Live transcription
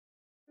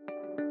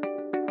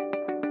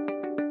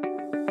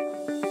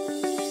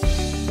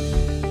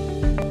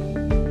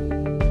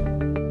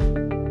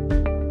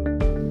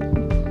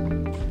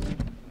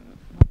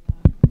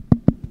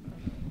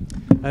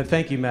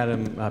Thank you,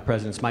 Madam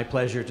President. It's my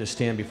pleasure to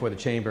stand before the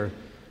chamber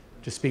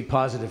to speak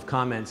positive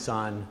comments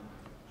on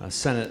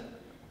Senate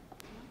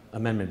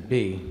Amendment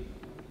B,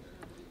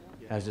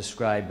 as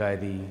described by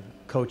the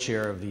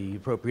co-chair of the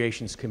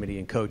Appropriations Committee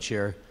and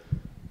co-chair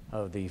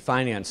of the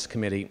Finance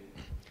Committee.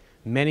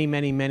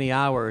 Many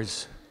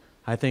hours,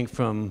 I think,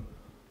 from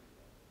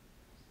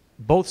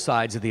both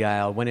sides of the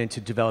aisle went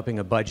into developing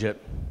a budget,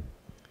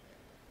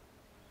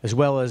 as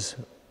well as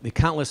the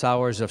countless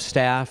hours of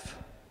staff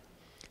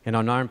and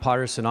our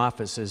nonpartisan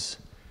offices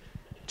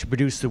to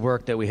produce the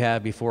work that we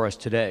have before us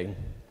today.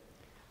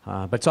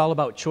 But it's all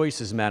about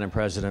choices, Madam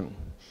President.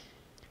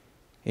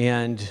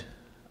 And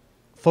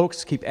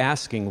folks keep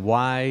asking,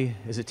 why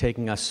is it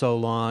taking us so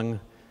long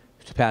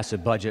to pass a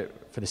budget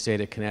for the state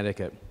of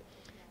Connecticut?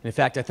 And in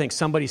fact, I think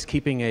somebody's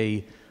keeping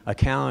a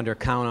calendar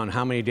count on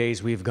how many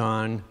days we've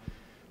gone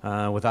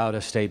without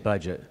a state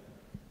budget.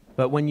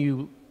 But when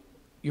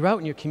you're out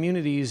in your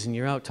communities and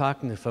you're out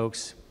talking to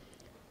folks,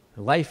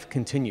 life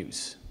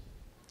continues.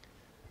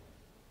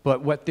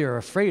 But what they're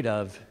afraid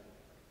of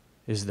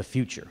is the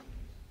future.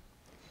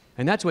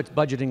 And that's what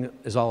budgeting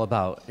is all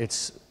about.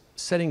 It's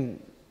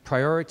setting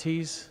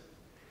priorities.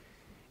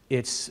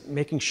 It's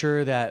making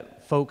sure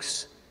that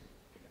folks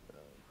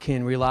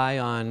can rely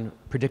on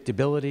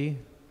predictability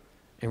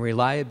and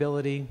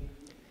reliability.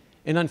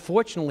 And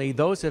unfortunately,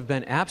 those have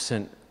been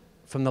absent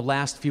from the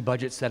last few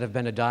budgets that have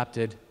been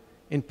adopted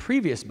in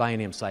previous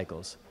biennium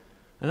cycles.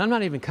 And I'm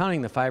not even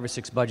counting the 5 or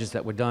 6 budgets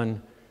that were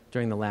done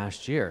during the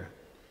last year.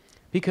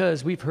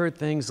 Because we've heard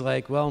things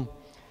like, well,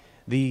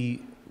 the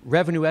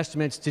revenue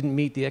estimates didn't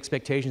meet the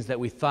expectations that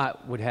we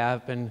thought would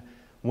happen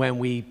when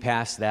we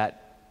passed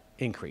that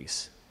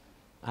increase.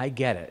 I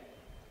get it.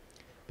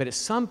 But at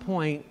some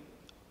point,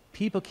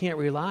 people can't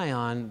rely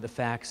on the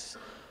facts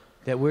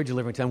that we're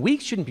delivering to them. We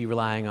shouldn't be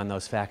relying on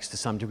those facts to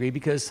some degree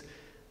because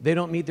they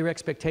don't meet their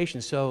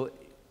expectations. So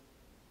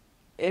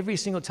every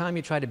single time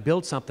you try to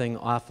build something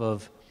off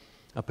of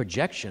a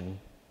projection,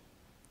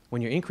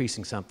 when you're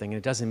increasing something and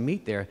it doesn't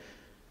meet there,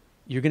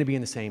 you're going to be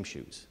in the same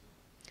shoes.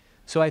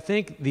 So I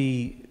think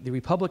the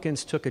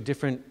Republicans took a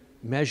different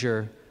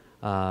measure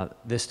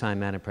this time,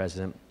 Madam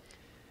President.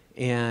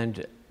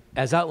 And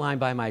as outlined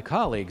by my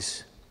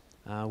colleagues,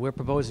 we're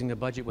proposing a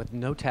budget with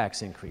no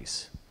tax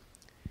increase.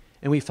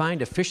 And we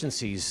find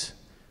efficiencies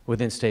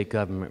within state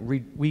government.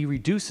 We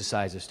reduce the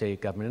size of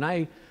state government.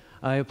 And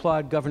I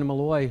applaud Governor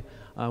Malloy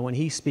when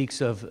he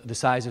speaks of the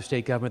size of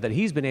state government, that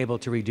he's been able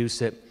to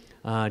reduce it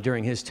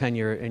during his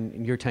tenure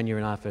and your tenure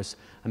in office,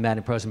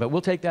 Madam President. But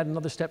we'll take that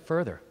another step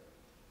further.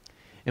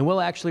 And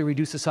we'll actually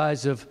reduce the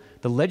size of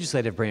the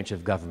legislative branch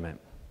of government.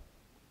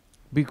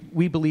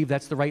 We believe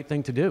that's the right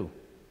thing to do.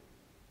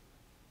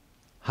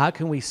 How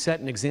can we set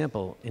an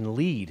example and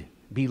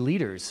be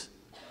leaders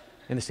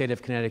in the state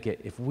of Connecticut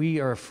if we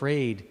are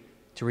afraid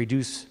to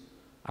reduce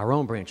our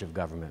own branch of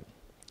government?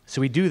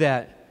 So we do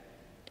that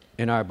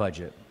in our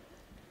budget.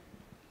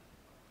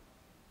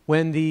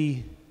 When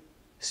the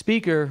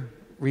Speaker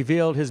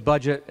revealed his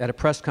budget at a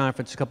press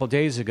conference a couple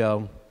days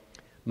ago,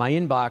 my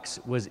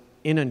inbox was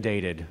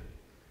inundated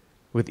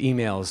with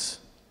emails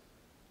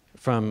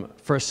from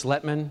first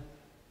selectmen,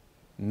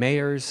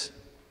 mayors,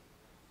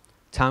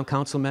 town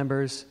council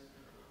members,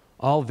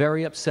 all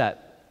very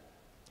upset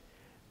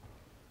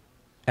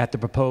at the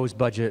proposed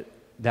budget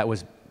that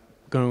was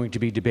going to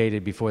be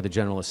debated before the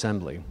General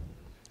Assembly.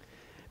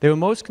 They were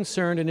most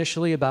concerned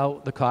initially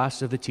about the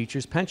cost of the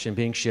teacher's pension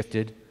being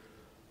shifted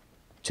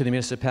to the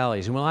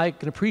municipalities. And while I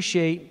can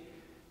appreciate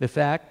the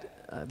fact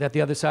that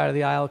the other side of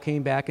the aisle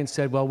came back and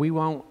said, well, we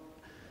won't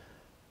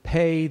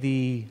pay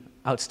the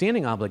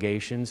outstanding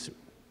obligations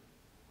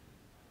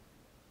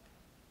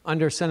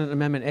under Senate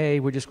Amendment A,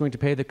 we're just going to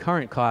pay the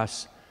current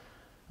costs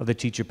of the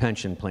teacher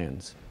pension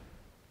plans.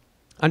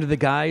 Under the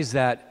guise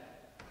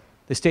that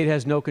the state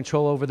has no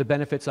control over the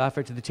benefits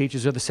offered to the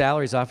teachers or the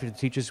salaries offered to the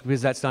teachers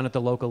because that's done at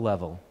the local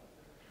level.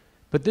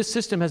 But this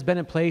system has been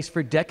in place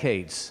for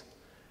decades.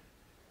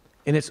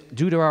 And it's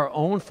due to our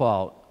own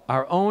fault,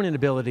 our own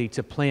inability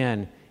to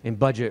plan and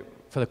budget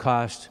for the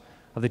cost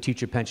of the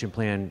teacher pension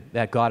plan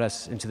that got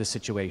us into this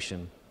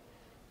situation.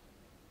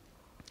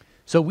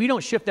 So we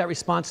don't shift that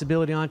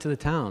responsibility onto the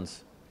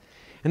towns.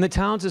 And the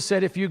towns have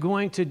said, if you're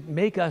going to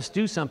make us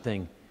do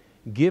something,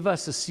 give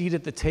us a seat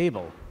at the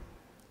table.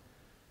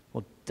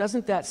 Well,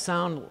 doesn't that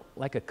sound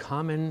like a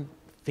common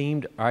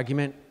themed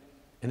argument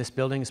in this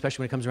building,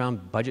 especially when it comes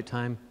around budget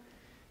time?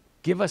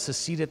 Give us a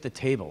seat at the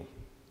table.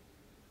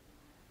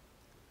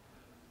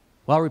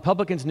 While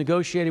Republicans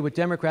negotiated with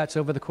Democrats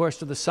over the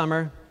course of the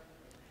summer,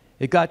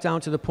 it got down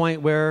to the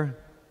point where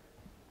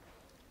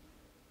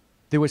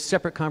there were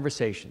separate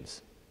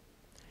conversations.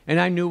 And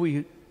I knew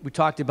we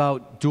talked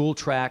about dual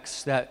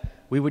tracks,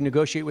 that we would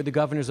negotiate with the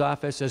governor's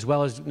office as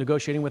well as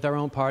negotiating with our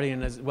own party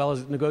and as well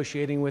as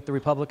negotiating with the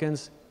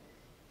Republicans.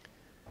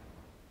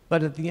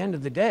 But at the end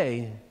of the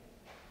day,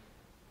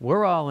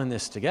 we're all in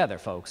this together,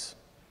 folks,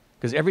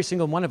 because every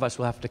single one of us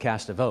will have to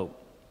cast a vote,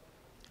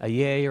 a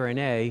yay or an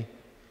nay,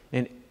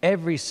 and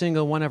every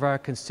single one of our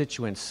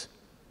constituents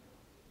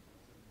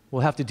will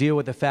have to deal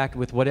with the fact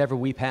with whatever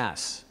we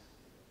pass.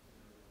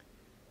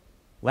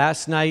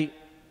 Last night,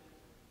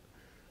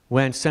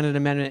 when Senate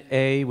Amendment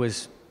A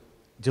was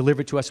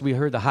delivered to us, we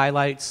heard the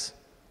highlights.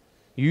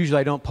 Usually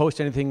I don't post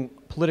anything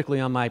politically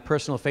on my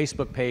personal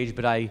Facebook page,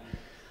 but I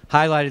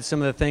highlighted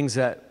some of the things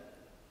that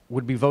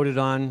would be voted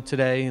on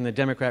today in the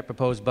Democrat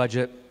proposed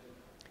budget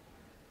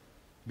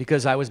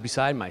because I was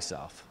beside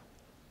myself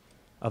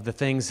of the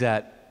things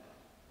that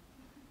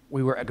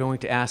we were going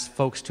to ask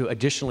folks to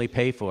additionally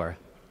pay for.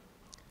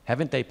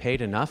 Haven't they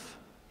paid enough?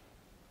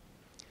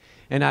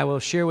 And I will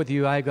share with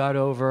you, I got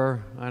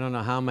over, I don't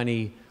know how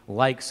many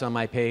likes on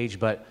my page,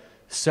 but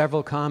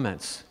several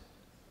comments.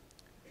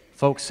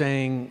 Folks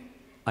saying,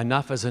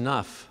 enough is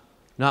enough.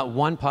 Not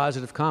one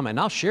positive comment. And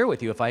I'll share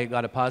with you if I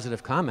got a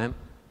positive comment.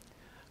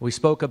 We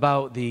spoke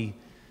about the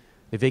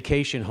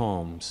vacation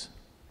homes.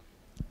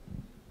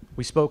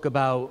 We spoke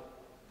about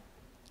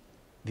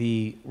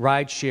the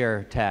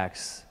rideshare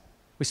tax.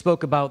 We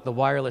spoke about the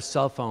wireless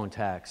cell phone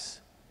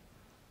tax.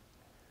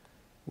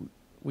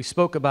 We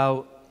spoke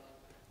about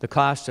the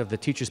cost of the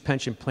teacher's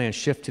pension plan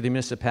shift to the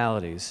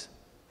municipalities.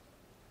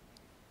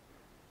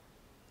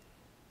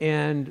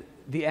 And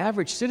the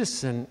average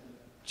citizen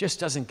just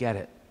doesn't get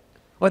it.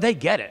 Well, they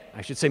get it,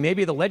 I should say.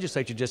 Maybe the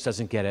legislature just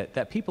doesn't get it,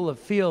 that people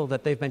feel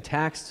that they've been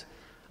taxed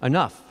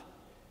enough.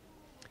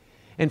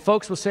 And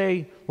folks will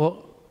say,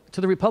 well,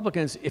 to the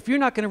Republicans, if you're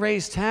not going to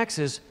raise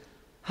taxes,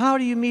 how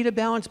do you meet a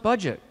balanced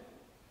budget?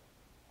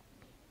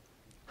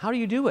 How do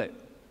you do it?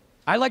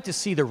 I like to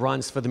see the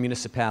runs for the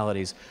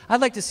municipalities. I'd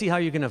like to see how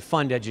you're going to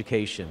fund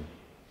education.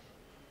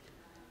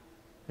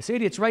 I say to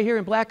you, it's right here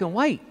in black and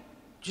white.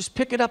 Just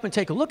pick it up and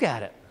take a look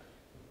at it.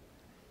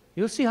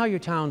 You'll see how your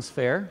towns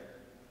fare.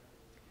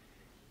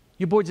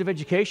 Your boards of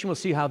education will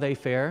see how they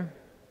fare.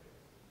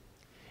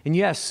 And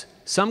yes,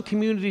 some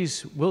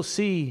communities will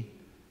see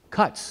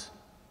cuts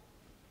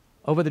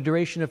over the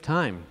duration of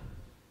time.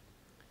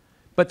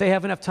 But they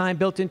have enough time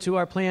built into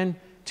our plan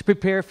to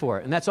prepare for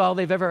it. And that's all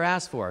they've ever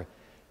asked for.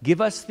 Give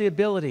us the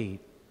ability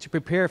to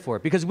prepare for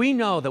it. Because we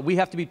know that we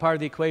have to be part of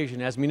the equation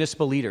as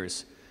municipal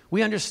leaders.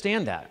 We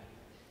understand that.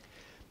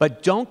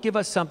 But don't give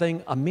us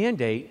something, a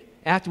mandate,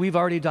 after we've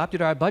already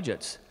adopted our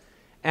budgets,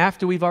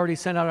 after we've already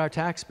sent out our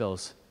tax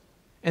bills.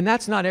 And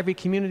that's not every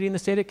community in the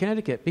state of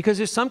Connecticut, because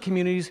there's some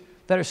communities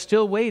that are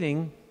still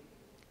waiting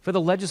for the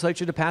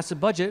legislature to pass a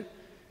budget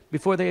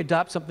before they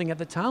adopt something at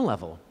the town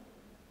level.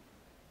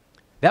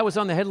 That was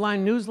on the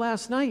headline news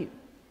last night.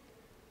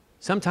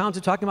 Some towns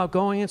are talking about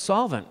going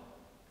insolvent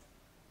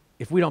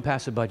if we don't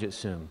pass a budget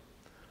soon.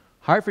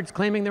 Hartford's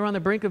claiming they're on the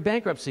brink of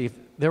bankruptcy if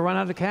they'll run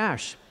out of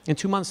cash in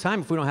 2 months'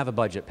 time if we don't have a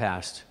budget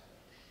passed.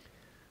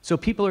 So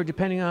people are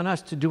depending on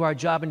us to do our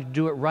job and to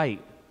do it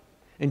right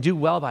and do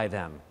well by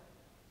them.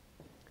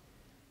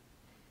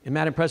 And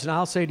Madam President,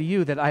 I'll say to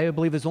you that I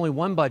believe there's only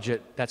one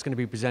budget that's going to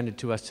be presented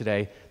to us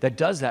today that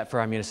does that for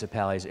our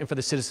municipalities and for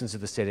the citizens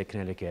of the state of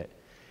Connecticut.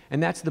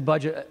 And that's the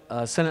budget,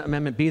 Senate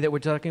Amendment B, that we're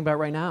talking about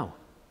right now.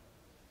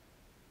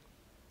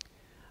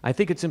 I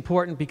think it's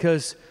important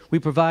because we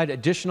provide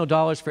additional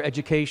dollars for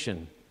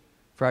education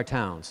for our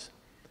towns.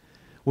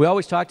 We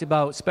always talked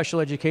about special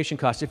education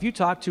costs. If you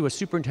talk to a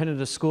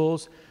superintendent of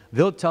schools,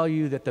 they'll tell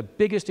you that the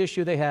biggest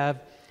issue they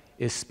have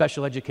is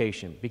special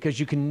education, because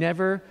you can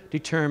never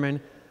determine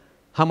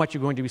how much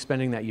you're going to be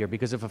spending that year.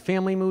 Because if a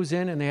family moves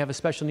in and they have a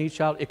special needs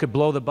child, it could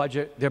blow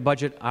their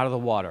budget out of the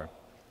water.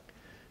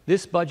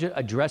 This budget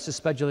addresses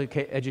special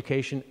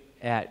education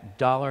at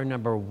dollar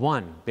number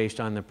one based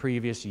on the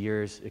previous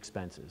year's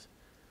expenses.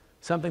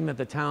 Something that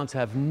the towns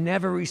have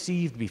never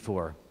received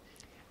before.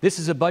 This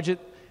is a budget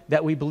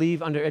that we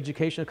believe under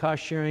educational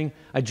cost sharing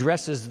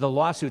addresses the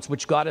lawsuits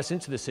which got us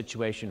into this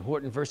situation,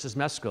 Horton versus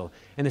Meskel,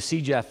 and the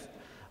CJEF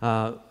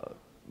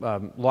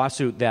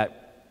lawsuit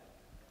that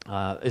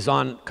is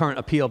on current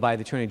appeal by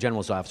the Attorney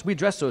General's office. We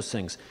address those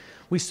things.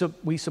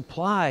 We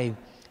supply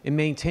and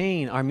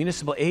maintain our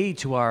municipal aid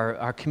to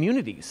our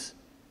communities.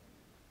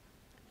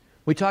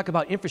 We talk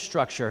about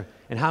infrastructure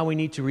and how we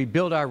need to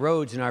rebuild our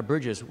roads and our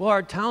bridges. Well,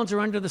 our towns are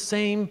under the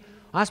same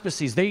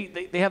auspices.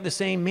 They have the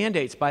same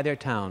mandates by their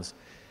towns.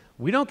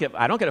 I don't get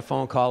a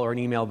phone call or an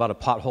email about a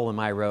pothole in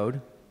my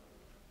road.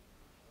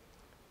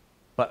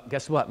 But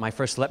guess what? My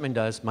first selectman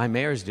does. My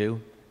mayors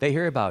do. They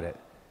hear about it.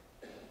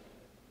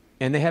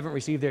 And they haven't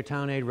received their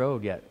town aid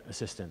road yet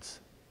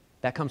assistance.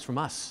 That comes from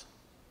us.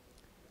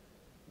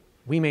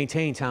 We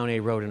maintain town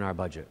aid road in our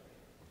budget,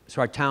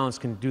 so our towns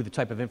can do the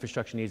type of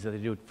infrastructure needs that they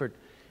do for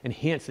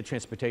enhance the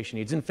transportation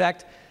needs. In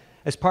fact,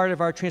 as part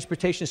of our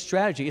transportation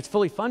strategy, it's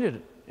fully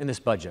funded in this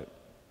budget.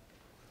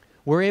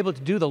 We're able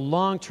to do the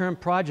long-term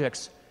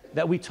projects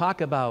that we talk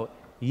about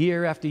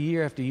year after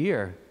year after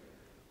year.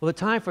 Well, the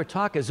time for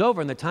talk is over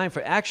and the time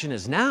for action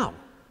is now.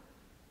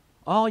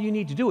 All you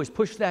need to do is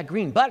push that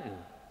green button.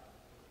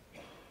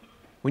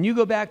 When you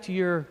go back to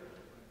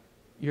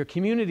your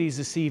communities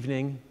this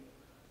evening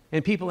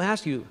and people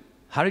ask you,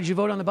 how did you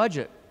vote on the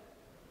budget?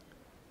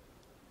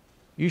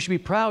 You should be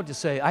proud to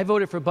say, I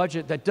voted for a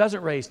budget that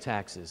doesn't raise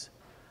taxes.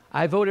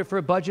 I voted for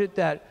a budget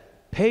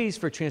that pays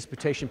for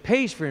transportation,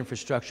 pays for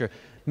infrastructure,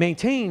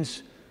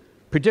 maintains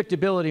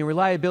predictability and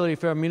reliability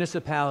for our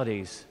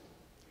municipalities.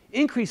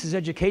 increases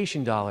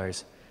education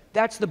dollars.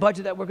 That's the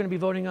budget that we're going to be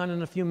voting on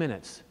in a few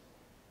minutes.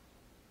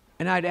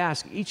 And I'd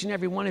ask each and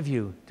every one of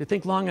you to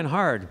think long and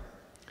hard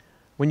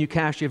when you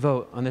cast your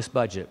vote on this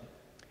budget.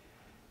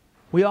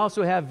 We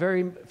also have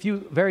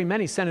very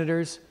many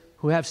senators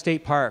who have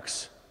state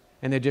parks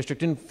in their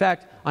district. In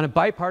fact, on a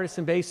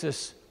bipartisan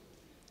basis,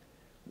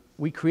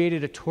 we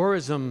created a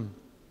tourism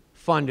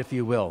fund, if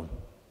you will.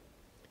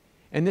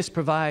 And this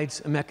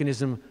provides a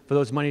mechanism for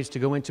those monies to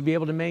go in to be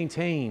able to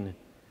maintain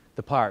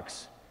the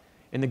parks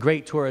and the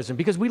great tourism,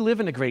 because we live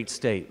in a great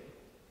state.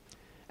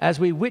 As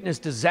we witness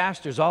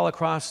disasters all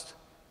across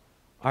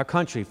our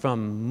country,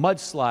 from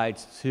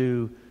mudslides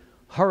to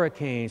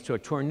hurricanes to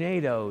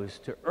tornadoes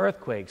to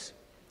earthquakes.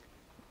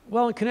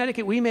 Well, in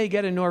Connecticut, we may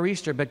get a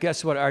nor'easter, but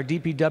guess what? Our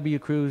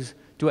DPW crews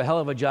do a hell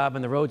of a job,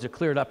 and the roads are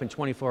cleared up in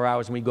 24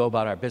 hours, and we go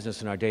about our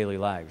business and our daily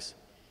lives.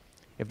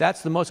 If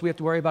that's the most we have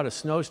to worry about, a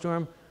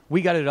snowstorm,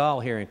 we got it all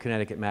here in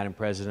Connecticut, Madam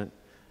President.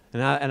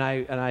 And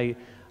I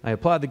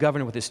applaud the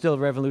governor with his still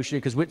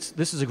revolutionary, because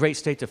this is a great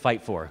state to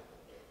fight for.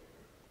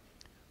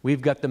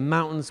 We've got the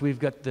mountains, we've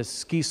got the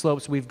ski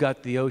slopes, we've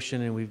got the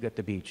ocean, and we've got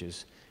the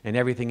beaches, and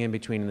everything in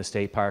between in the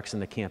state parks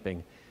and the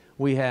camping.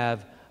 We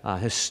have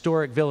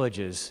historic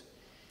villages.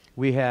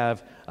 We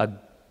have a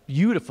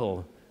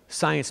beautiful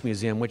science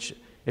museum, which,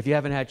 if you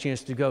haven't had a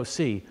chance to go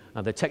see,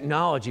 the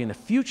technology and the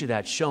future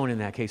that's shown in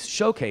that case,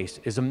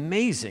 showcased, is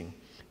amazing.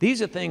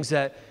 These are things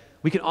that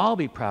we can all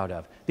be proud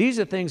of. These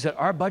are things that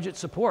our budget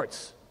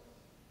supports.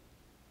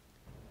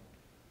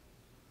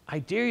 I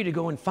dare you to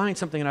go and find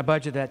something in our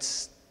budget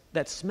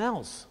that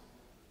smells,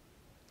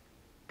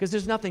 because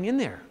there's nothing in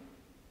there.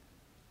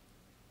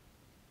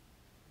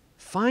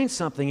 Find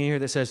something in here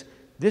that says,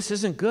 this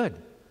isn't good.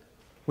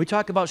 We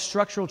talk about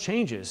structural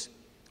changes.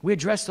 We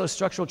address those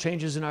structural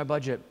changes in our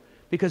budget,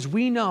 because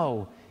we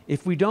know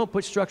if we don't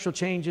put structural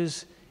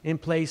changes in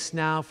place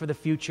now for the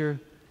future,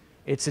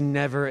 it's a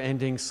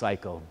never-ending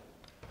cycle.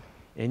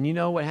 And you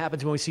know what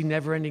happens when we see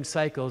never-ending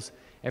cycles?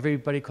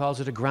 Everybody calls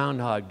it a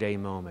Groundhog Day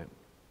moment.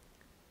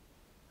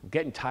 I'm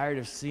getting tired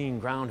of seeing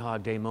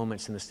Groundhog Day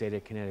moments in the state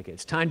of Connecticut.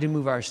 It's time to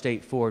move our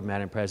state forward,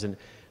 Madam President.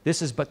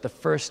 This is but the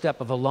first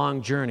step of a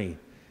long journey,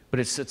 but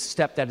it's a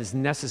step that is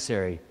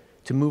necessary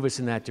to move us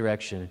in that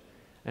direction.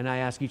 And I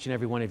ask each and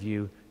every one of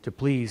you to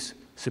please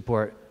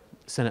support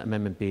Senate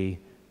Amendment B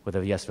with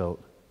a yes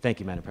vote. Thank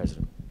you, Madam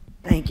President.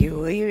 Thank you.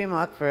 Will you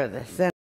remark further?